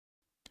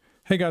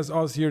Hey guys,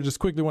 Oz here. Just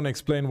quickly want to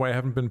explain why I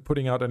haven't been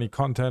putting out any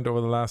content over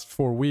the last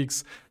 4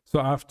 weeks. So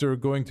after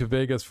going to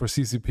Vegas for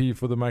CCP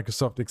for the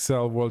Microsoft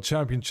Excel World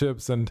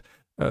Championships and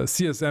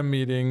CSM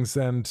meetings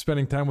and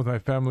spending time with my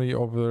family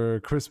over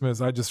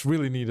Christmas, I just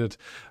really needed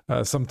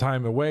some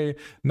time away.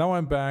 Now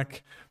I'm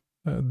back.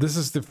 This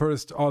is the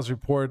first Oz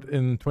report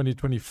in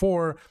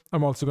 2024.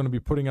 I'm also going to be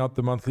putting out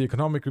the monthly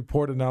economic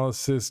report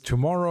analysis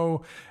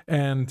tomorrow,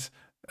 and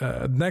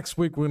next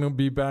week we're going to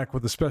be back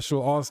with a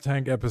special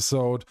OzTank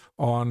episode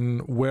on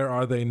where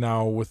are they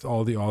now with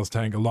all the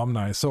OzTank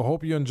alumni. So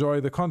hope you enjoy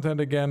the content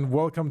again.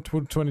 Welcome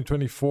to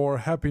 2024.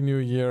 Happy New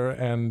Year,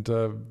 and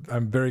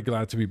I'm very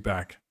glad to be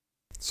back.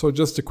 So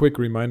just a quick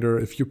reminder,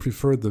 if you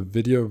prefer the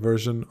video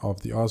version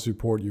of the Oz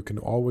report, you can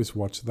always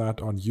watch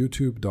that on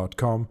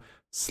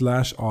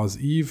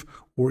youtube.com/OzEve,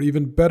 or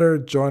even better,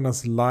 join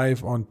us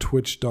live on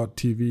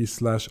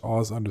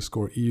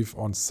twitch.tv/Oz_Eve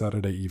on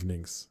Saturday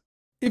evenings.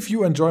 If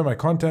you enjoy my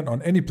content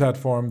on any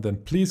platform,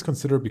 then please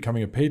consider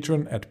becoming a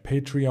patron at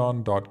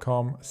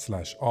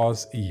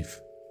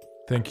patreon.com/OzEve.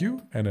 Thank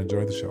you and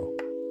enjoy the show.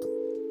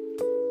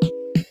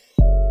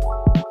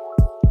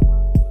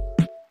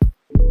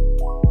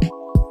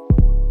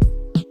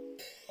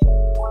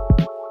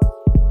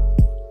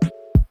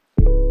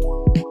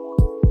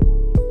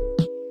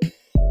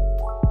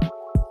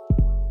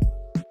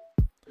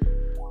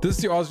 This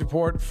is the Oz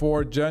report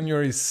for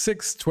January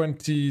 6,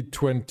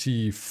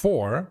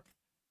 2024.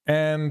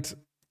 And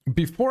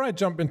before I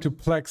jump into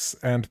Plex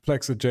and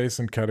Plex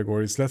adjacent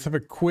categories, let's have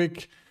a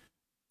quick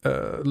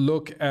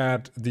look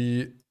at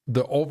the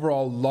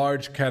overall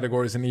large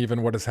categories and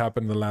even what has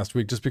happened in the last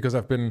week, just because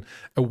I've been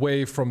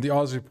away from the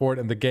Oz report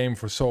and the game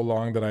for so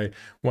long that I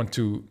want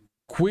to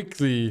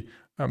quickly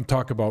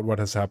talk about what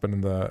has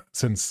happened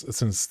since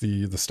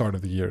the start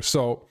of the year.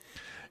 So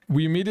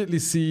we immediately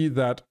see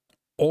that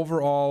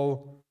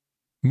overall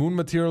Moon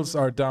materials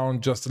are down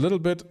just a little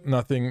bit,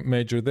 nothing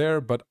major there,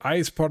 but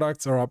ice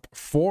products are up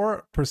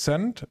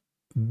 4%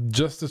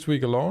 just this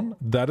week alone.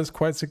 That is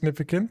quite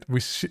significant. We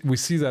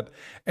see that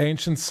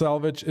ancient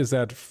salvage is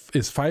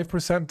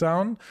 5%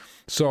 down.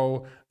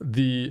 So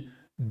the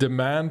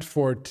demand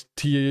for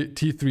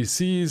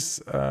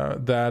T3Cs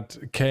that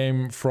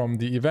came from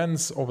the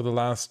events over the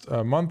last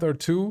month or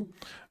two,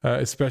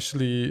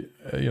 especially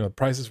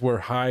prices were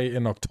high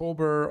in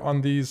October on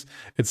these.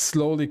 It's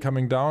slowly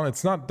coming down.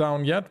 It's not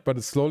down yet, but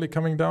it's slowly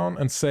coming down.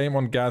 And same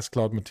on gas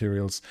cloud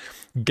materials.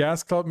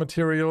 Gas cloud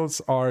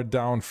materials are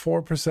down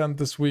 4%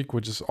 this week,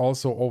 which is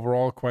also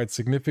overall quite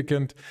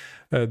significant.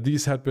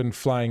 These had been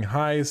flying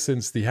high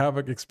since the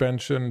Havoc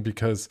expansion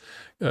because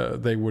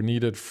they were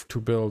needed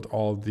to build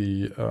all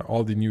the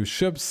new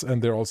ships,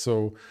 and they're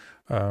also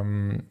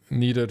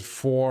needed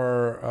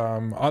for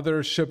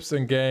other ships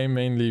in game,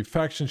 mainly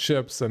faction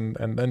ships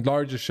and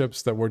larger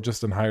ships that were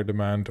just in higher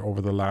demand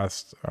over the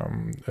last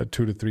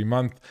 2 to 3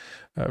 months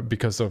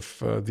because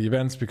of the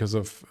events, because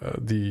of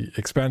the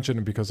expansion,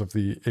 and because of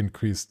the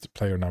increased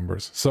player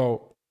numbers.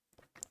 So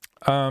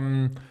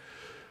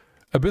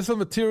abyssal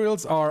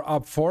materials are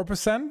up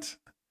 4%.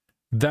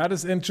 That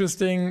is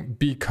interesting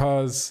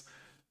because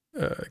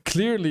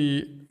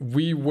clearly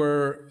we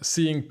were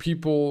seeing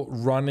people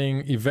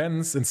running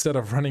events instead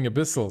of running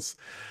abyssals.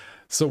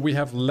 So we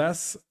have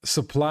less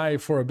supply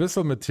for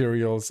abyssal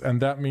materials, and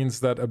that means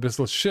that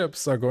abyssal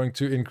ships are going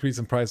to increase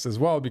in price as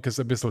well, because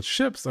abyssal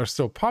ships are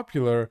still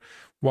popular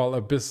while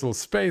abyssal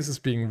space is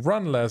being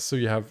run less. So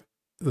you have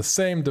the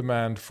same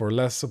demand for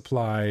less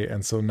supply,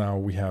 and so now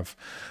we have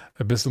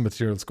abyssal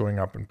materials going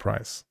up in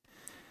price.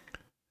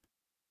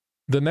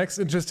 The next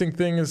interesting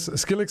thing is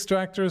skill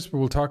extractors.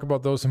 We'll talk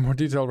about those in more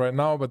detail right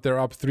now, but they're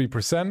up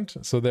 3%.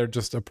 So they're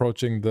just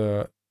approaching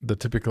the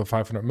typical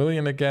 500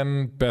 million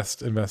again.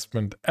 Best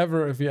investment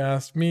ever, if you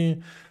ask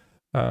me.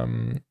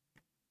 And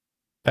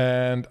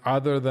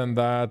other than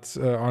that,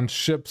 on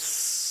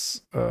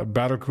ships,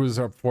 battle cruisers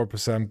are up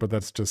 4%, but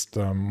that's just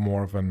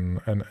more of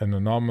an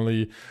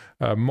anomaly.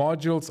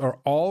 Modules are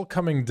all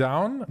coming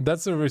down.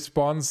 That's a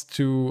response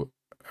to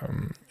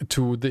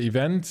the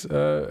event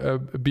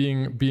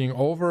being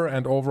over,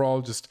 and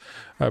overall just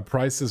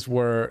prices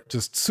were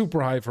just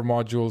super high for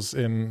modules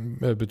in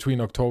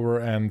between October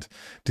and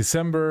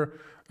December.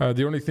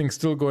 The only thing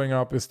still going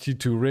up is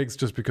T2 rigs,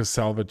 just because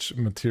salvage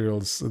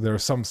materials, there are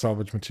some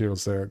salvage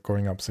materials that are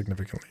going up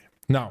significantly.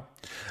 Now,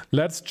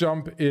 let's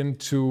jump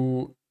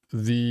into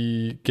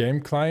the game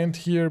client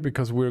here,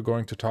 because we're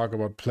going to talk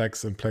about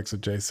Plex and Plex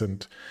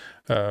adjacent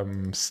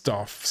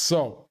stuff.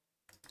 So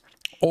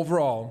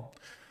overall,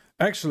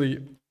 actually,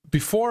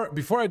 before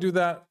I do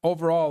that,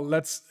 overall,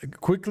 let's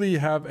quickly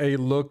have a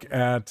look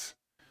at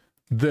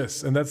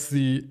this, and that's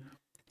the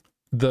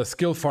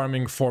skill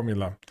farming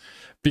formula,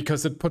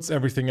 because it puts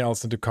everything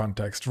else into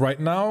context. Right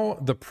now,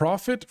 the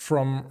profit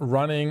from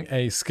running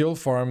a skill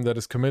farm that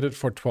is committed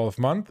for 12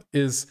 months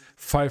is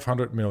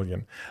 500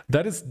 million.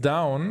 That is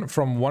down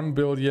from 1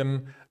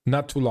 billion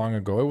not too long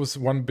ago. It was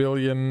 1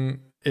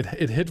 billion.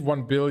 It hit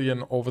 1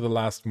 billion over the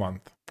last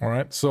month. All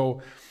right.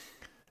 So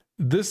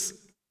this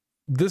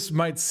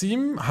might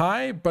seem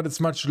high, but it's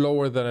much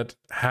lower than it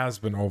has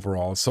been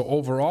overall. So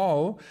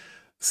overall,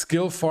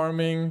 skill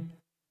farming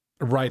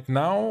right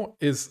now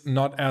is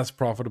not as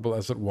profitable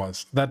as it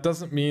was. That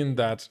doesn't mean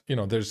that, you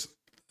know, there's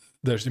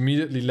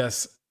immediately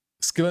less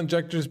skill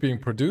injectors being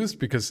produced,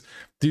 because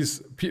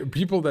these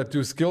people that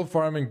do skill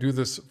farming do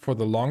this for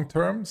the long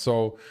term.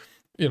 So,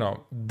 you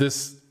know,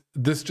 this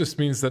just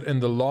means that in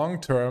the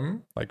long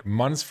term, like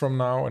months from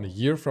now and a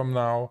year from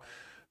now,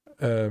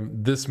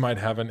 this might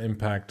have an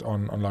impact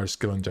on large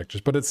skill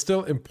injectors. But it's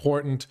still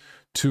important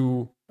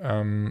to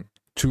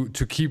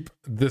keep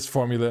this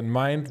formula in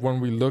mind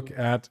when we look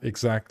at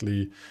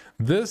exactly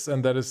this,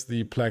 and that is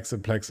the Plex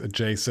and Plex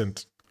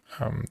adjacent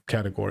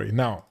category.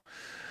 Now,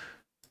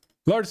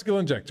 large skill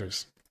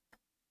injectors,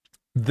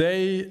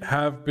 they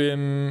have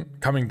been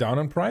coming down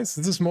in price.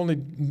 This is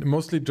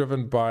mostly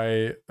driven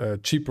by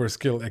cheaper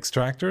skill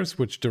extractors,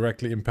 which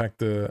directly impact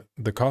the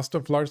cost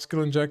of large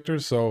skill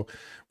injectors. So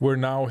we're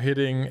now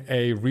hitting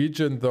a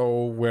region,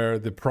 though, where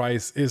the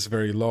price is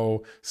very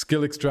low.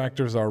 Skill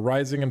extractors are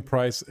rising in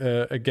price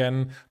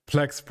again.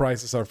 Plex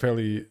prices are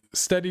fairly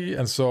steady,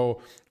 and so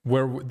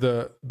where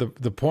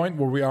the point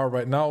where we are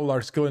right now,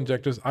 large skill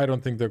injectors, I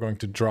don't think they're going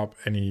to drop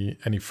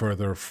any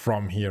further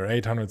from here.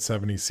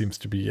 870 seems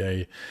to be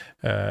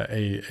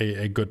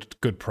a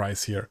good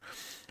price here.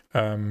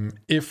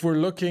 If we're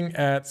looking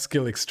at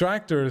skill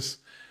extractors,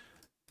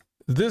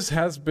 this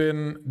has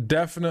been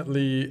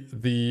definitely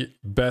the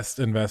best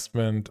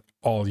investment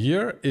all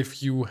year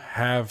if you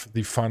have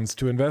the funds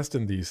to invest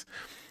in these.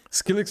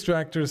 Skill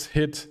extractors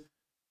hit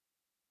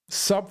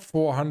sub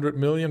 400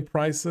 million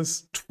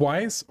prices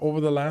twice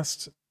over the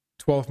last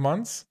 12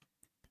 months.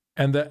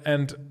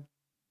 And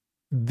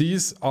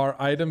these are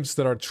items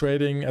that are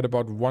trading at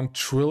about 1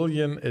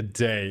 trillion a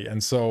day.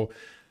 And so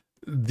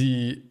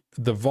the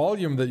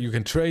volume that you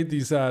can trade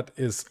these at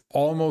is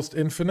almost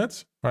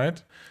infinite,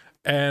 right?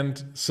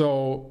 And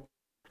so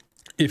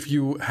if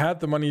you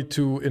had the money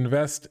to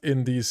invest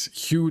in these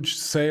huge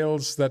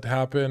sales that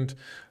happened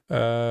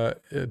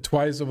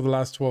twice over the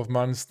last 12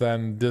 months,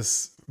 then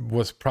this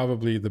was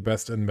probably the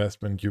best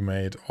investment you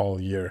made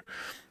all year.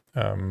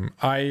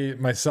 I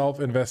myself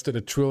invested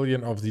 1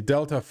 trillion of the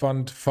Delta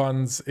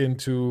funds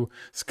into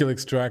skill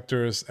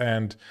extractors,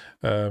 and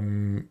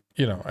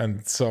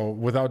and so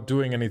without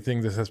doing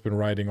anything, this has been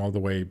riding all the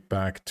way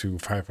back to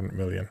 500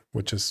 million,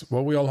 which is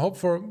what we all hoped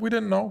for. We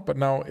didn't know, but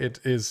now it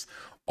is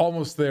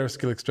almost there.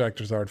 Skill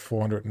extractors are at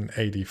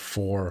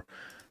 484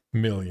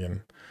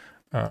 million.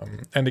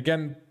 And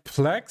again,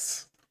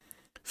 Plex,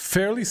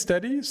 fairly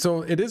steady.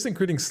 So it is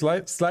increasing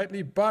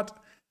slightly, but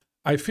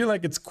I feel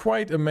like it's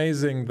quite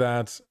amazing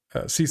that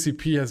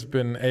CCP has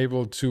been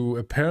able to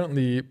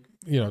apparently,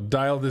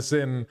 dial this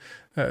in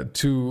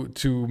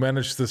to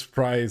manage this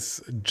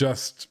price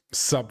just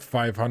sub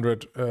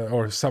 500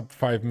 or sub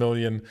 5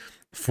 million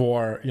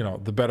for,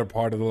 the better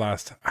part of the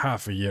last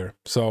half a year.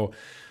 So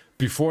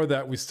before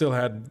that, we still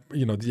had,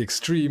 the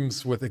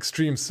extremes with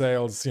extreme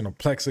sales,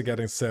 Plex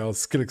getting sales,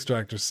 skill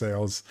extractor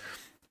sales.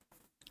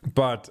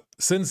 But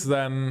since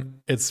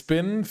then, it's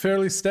been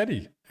fairly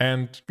steady.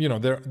 And,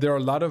 there are a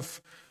lot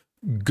of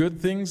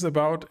good things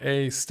about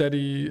a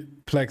steady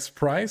Plex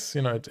price.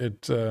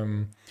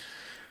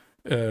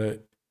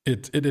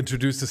 It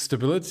introduces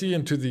stability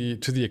into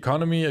the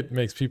economy. It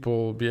makes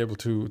people be able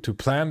to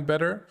plan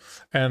better.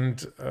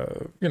 And,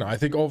 I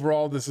think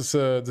overall this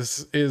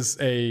is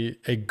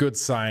a good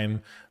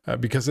sign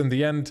because in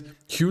the end,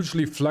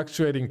 hugely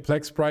fluctuating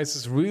Plex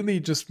prices really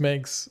just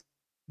makes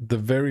the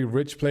very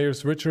rich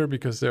players richer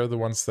because they're the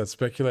ones that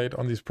speculate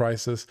on these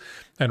prices,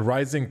 and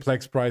rising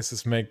Plex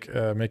prices make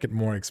it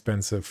more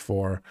expensive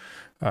for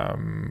a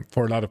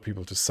lot of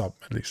people to sub,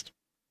 at least.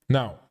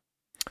 Now,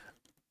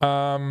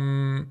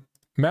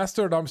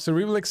 master DOM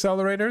cerebral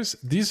accelerators,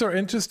 these are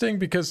interesting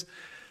because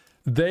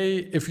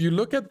if you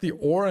look at the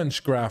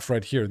orange graph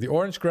right here, the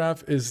orange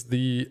graph is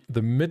the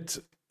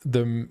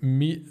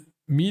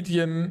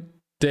median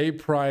day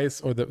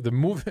price, or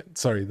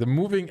the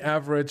moving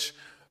average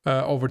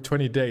over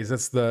 20 days.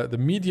 That's the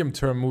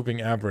medium-term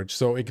moving average.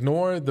 So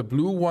ignore the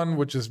blue one,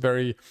 which is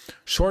very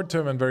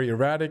short-term and very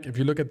erratic. If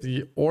you look at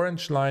the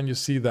orange line, you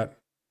see that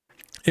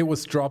it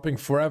was dropping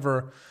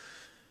forever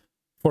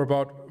for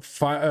about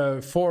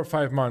 4 or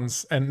 5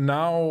 months, and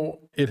now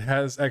it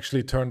has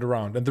actually turned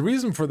around. And the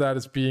reason for that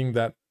is being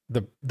that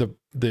the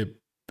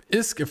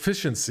ISK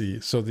efficiency,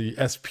 so the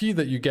SP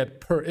that you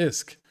get per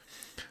ISK,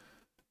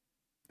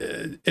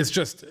 it's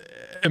just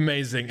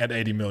amazing at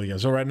 80 million.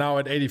 So right now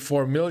at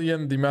 84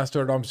 million, the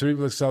master DOM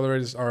cerebral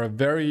accelerators are a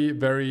very,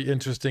 very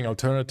interesting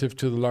alternative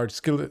to the large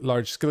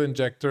skill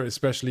injector,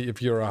 especially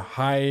if you're a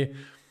high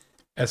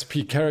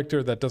SP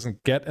character that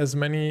doesn't get as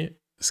many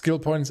skill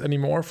points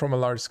anymore from a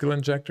large skill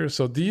injector.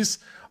 So these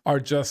are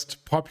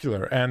just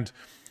popular, and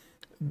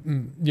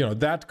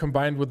that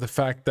combined with the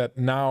fact that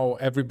now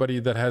everybody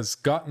that has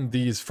gotten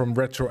these from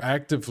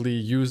retroactively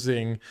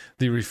using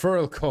the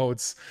referral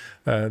codes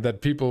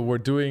that people were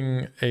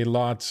doing a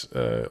lot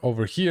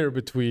over here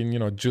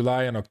between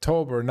July and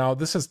October, now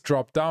this has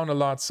dropped down a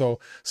lot. So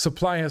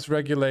supply has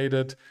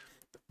regulated.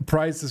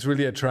 price is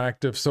really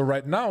attractive. So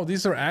right now,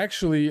 these are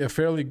actually a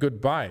fairly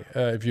good buy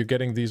if you're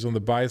getting these on the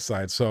buy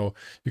side. So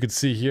you can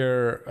see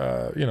here,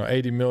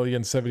 80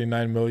 million,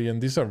 79 million.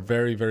 These are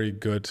very, very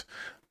good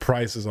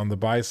prices on the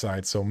buy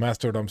side. So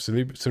Mastodon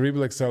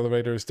Cerebral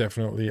accelerators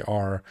definitely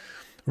are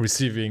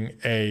receiving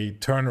a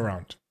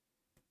turnaround.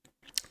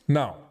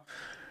 Now,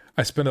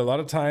 I spend a lot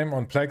of time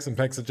on Plex and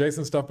Plex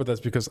adjacent stuff, but that's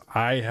because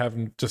I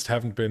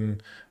haven't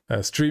been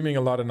streaming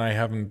a lot, and I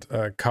haven't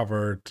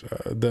covered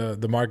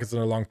the markets in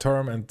the long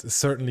term. And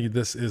certainly,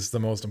 this is the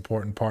most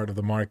important part of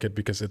the market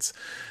because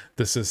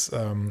this is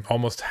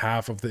almost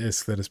half of the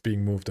ISK that is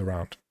being moved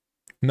around.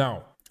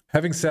 Now,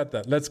 having said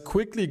that, let's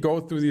quickly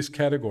go through these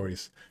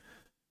categories.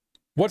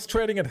 What's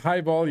trading at high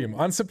volume?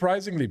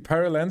 Unsurprisingly,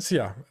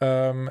 Paralensia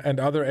and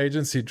other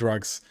agency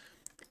drugs.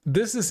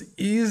 This is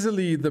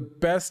easily the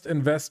best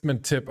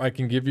investment tip I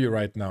can give you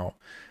right now.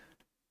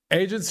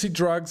 Agency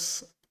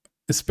drugs,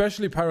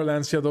 especially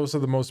Paralensia, those are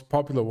the most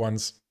popular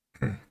ones.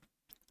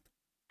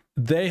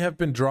 They have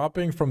been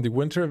dropping from the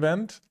winter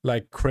event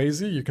like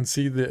crazy. You can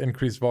see the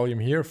increased volume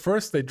here.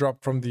 First, they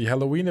dropped from the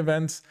Halloween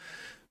events.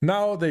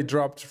 Now they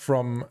dropped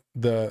from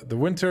the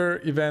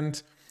winter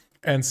event.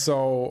 And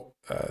so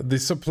the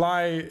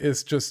supply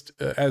is just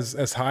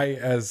as high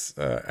as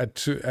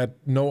at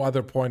no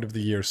other point of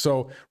the year.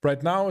 So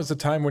right now is the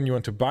time when you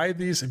want to buy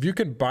these. If you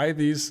can buy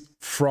these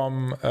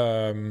from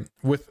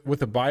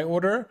with a buy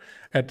order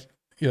at,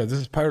 this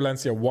is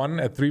Paralensia 1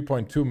 at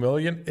 3.2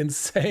 million,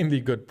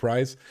 insanely good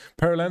price.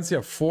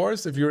 Paralensia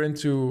 4s, if you're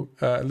into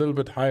a little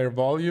bit higher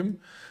volume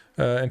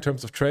in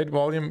terms of trade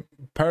volume,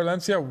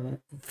 Paralensia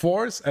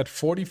 4s at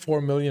 44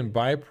 million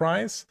buy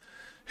price.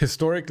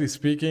 Historically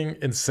speaking,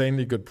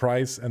 insanely good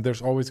price, and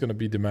there's always going to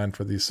be demand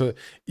for these. So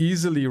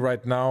easily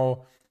right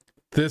now,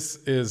 this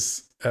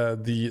is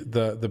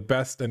the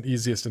best and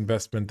easiest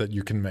investment that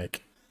you can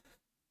make.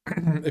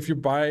 If you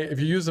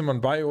use them on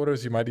buy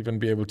orders, you might even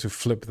be able to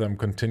flip them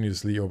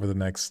continuously over the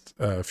next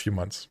few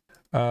months.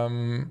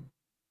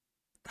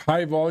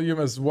 High volume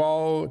as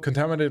well,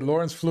 contaminated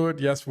Lawrence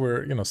fluid. Yes,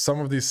 some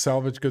of these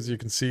salvage goods, you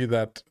can see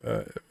that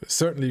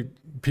certainly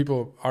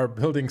people are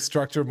building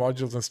structure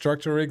modules and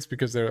structure rigs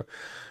because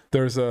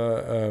there's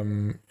a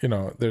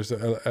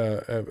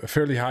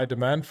fairly high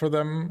demand for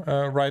them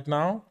right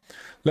now.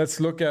 Let's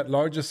look at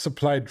largest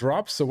supply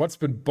drops. So what's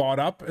been bought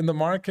up in the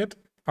market?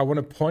 I want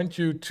to point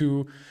you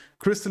to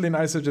crystalline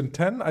isogen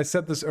 10. I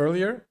said this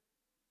earlier.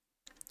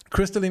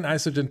 Crystalline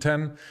isogen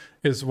 10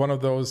 is one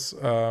of those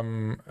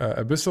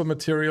abyssal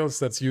materials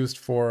that's used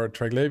for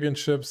triglavian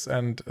ships,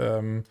 and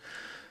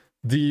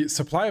the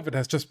supply of it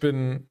has just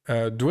been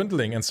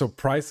dwindling, and so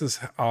prices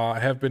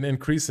have been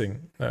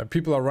increasing.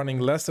 People are running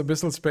less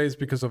abyssal space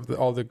because of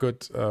all of the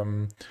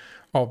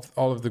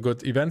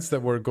good events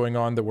that were going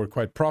on that were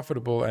quite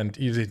profitable and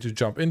easy to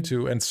jump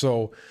into, and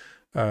so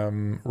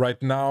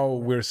right now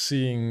we're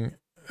seeing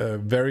a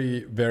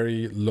very,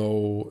 very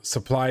low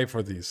supply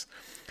for these.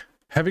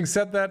 Having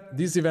said that,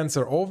 these events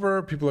are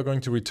over. People are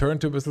going to return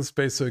to abyssal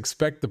space, so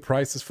expect the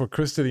prices for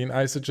crystalline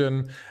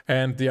isogen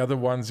and the other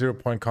one,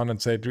 0-point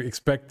condensate, we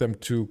expect them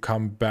to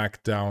come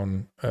back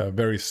down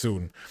very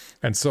soon.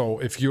 And so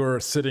if you're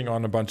sitting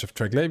on a bunch of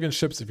triglavian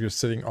ships, if you're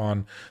sitting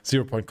on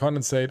 0-point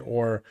condensate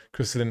or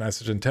crystalline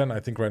isogen 10, I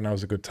think right now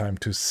is a good time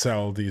to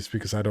sell these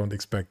because I don't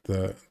expect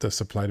the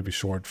supply to be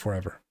short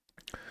forever.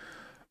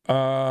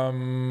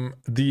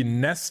 The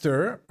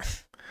Nestor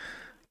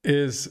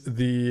is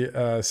the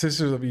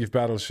Sisters of Eve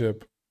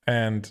battleship,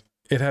 and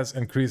it has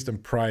increased in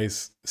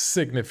price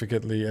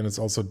significantly, and it's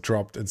also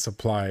dropped in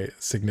supply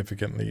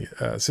significantly.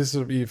 Sisters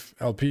of Eve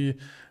LP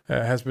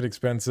has been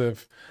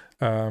expensive,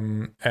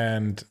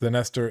 and the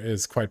Nestor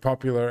is quite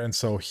popular, and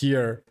so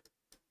here,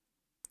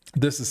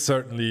 this is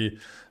certainly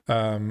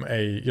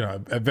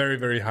a very,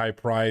 very high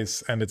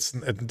price, and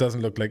it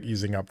doesn't look like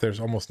easing up. There's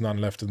almost none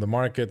left in the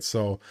market,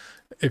 so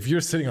if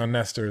you're sitting on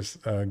Nestors,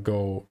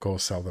 go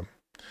sell them.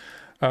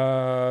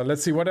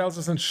 Let's see what else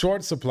is in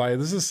short supply.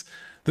 This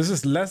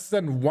is less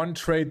than one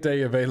trade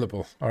day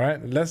available. All right,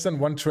 less than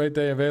one trade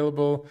day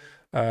available.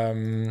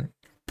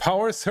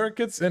 Power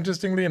circuits,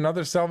 interestingly,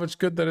 another salvage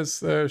good that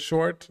is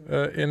short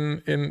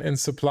in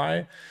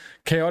supply.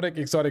 Chaotic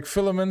exotic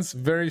filaments,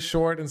 very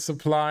short in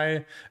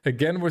supply.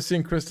 Again, we're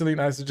seeing crystalline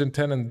isogen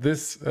 10 in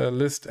this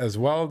list as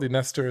well. The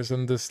Nestor is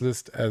in this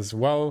list as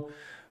well,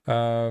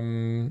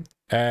 and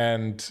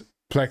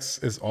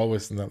Plex is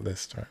always in that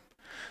list. Right?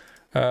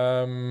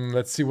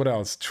 Let's see what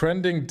else.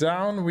 Trending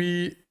down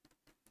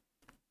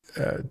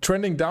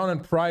in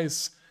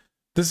price.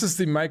 This is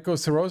the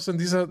mycocerrosin.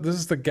 This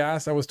is the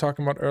gas I was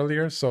talking about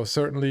earlier. So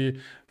certainly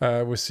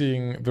we're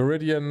seeing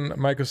Viridian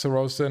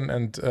mycocerrosin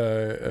and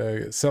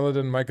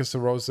Celadon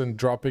mycocerrosin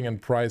dropping in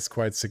price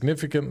quite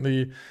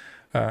significantly,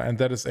 and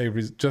that is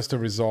just a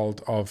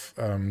result of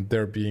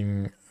there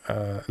being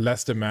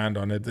less demand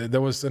on it.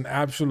 There was an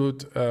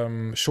absolute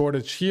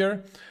shortage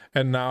here,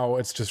 and now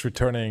it's just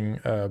returning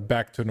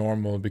back to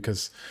normal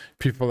because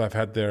people have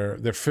had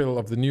their fill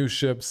of the new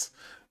ships.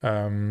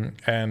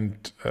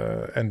 and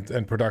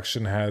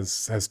production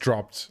has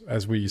dropped,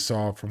 as we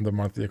saw from the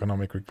monthly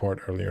economic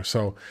report earlier.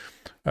 So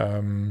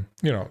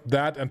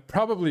that, and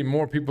probably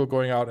more people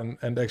going out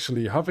and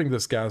actually huffing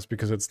this gas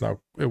because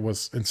it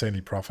was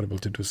insanely profitable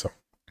to do so.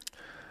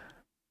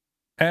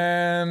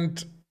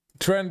 And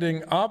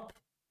trending up,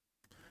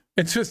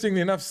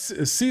 interestingly enough,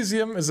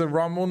 cesium is a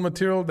raw moon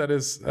material that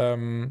is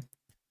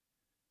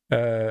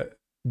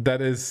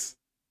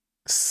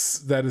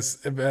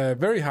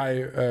very high,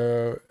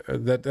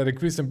 that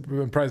increased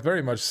in price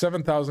very much.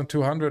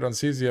 7,200 on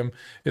cesium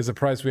is a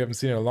price we haven't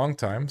seen in a long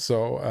time.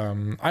 So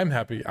I'm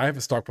happy. I have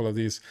a stockpile of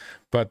these,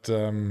 but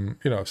so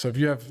if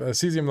you have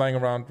cesium lying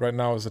around right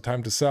now, is the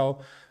time to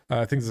sell.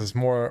 I think this is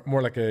more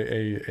like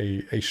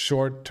a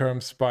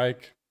short-term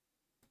spike.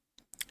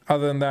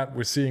 Other than that,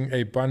 we're seeing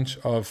a bunch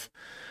of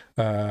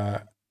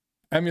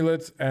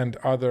amulet and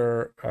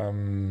other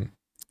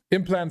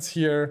implants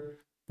here.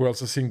 We're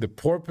also seeing the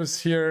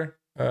porpoise here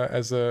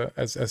as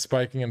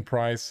spiking in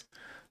price.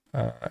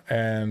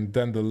 And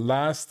then the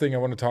last thing I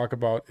want to talk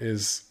about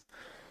is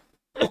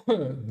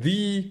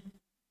the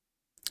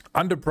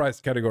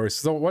underpriced categories.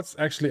 So what's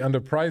actually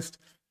underpriced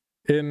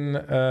in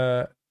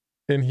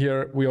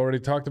here? We already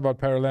talked about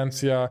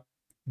Paralensia.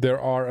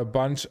 There are a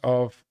bunch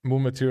of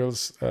moon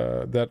materials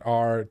that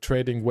are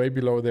trading way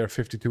below their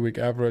 52-week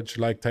average,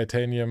 like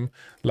titanium,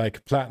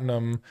 like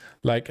platinum,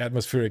 like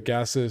atmospheric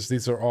gases.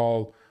 These are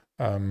all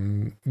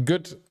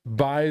good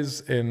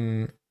buys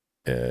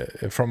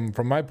from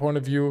my point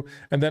of view.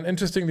 And then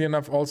interestingly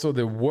enough, also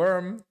the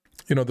worm,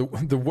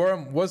 the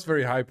worm was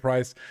very high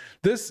priced.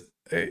 This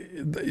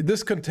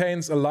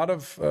contains a lot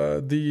of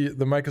the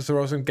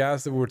microcerrosin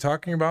gas that we were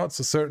talking about.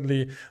 So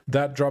certainly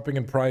that dropping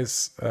in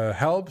price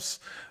helps.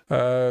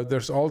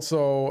 There's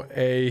also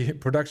a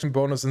production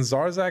bonus in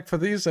Zarzak for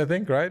these, I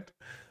think, right?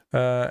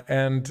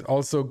 And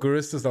also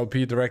Guristas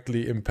LP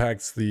directly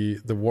impacts the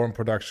worm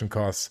production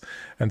costs,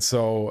 and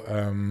so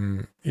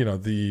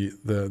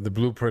the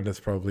blueprint has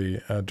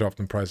probably dropped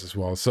in price as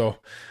well. So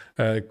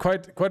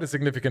quite a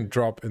significant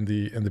drop in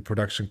the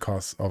production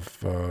costs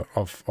of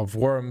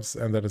worms,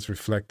 and that is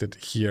reflected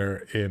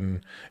here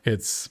in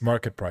its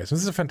market price.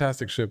 This is a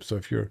fantastic ship, so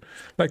if you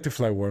like to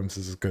fly worms,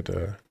 this is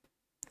good.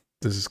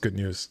 This is good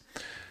news.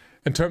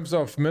 In terms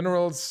of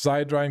minerals,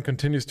 Zydrine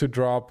continues to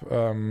drop.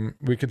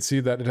 We can see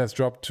that it has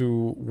dropped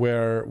to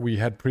where we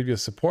had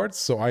previous supports.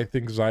 So I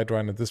think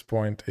Zydrine at this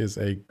point is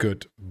a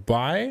good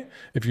buy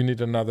if you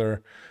need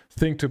another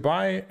thing to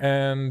buy.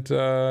 And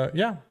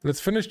let's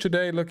finish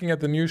today looking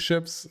at the new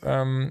ships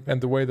and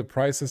the way the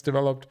price has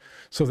developed.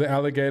 So the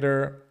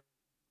Alligator,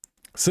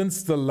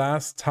 since the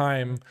last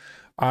time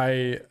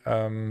I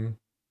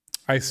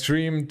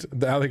streamed,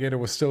 the Alligator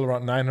was still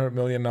around 900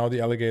 million. Now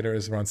the Alligator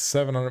is around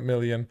 700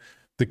 million.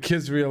 The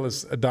Kisriel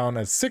is down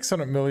at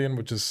 600 million,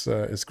 which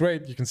is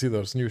great. You can see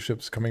those new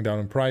ships coming down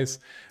in price.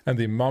 And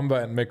the Mamba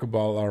and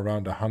Mekubal are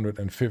around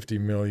 150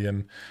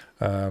 million,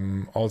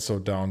 also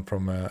down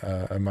from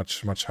a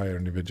much higher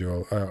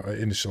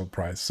initial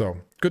price. So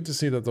good to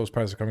see that those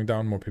prices are coming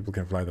down. More people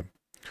can fly them.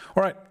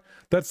 All right,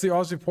 that's the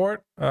Oz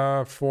report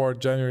for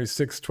January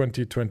 6,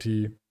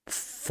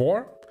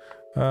 2024.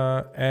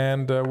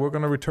 And we're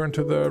going to return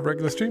to the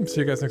regular stream.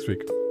 See you guys next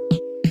week.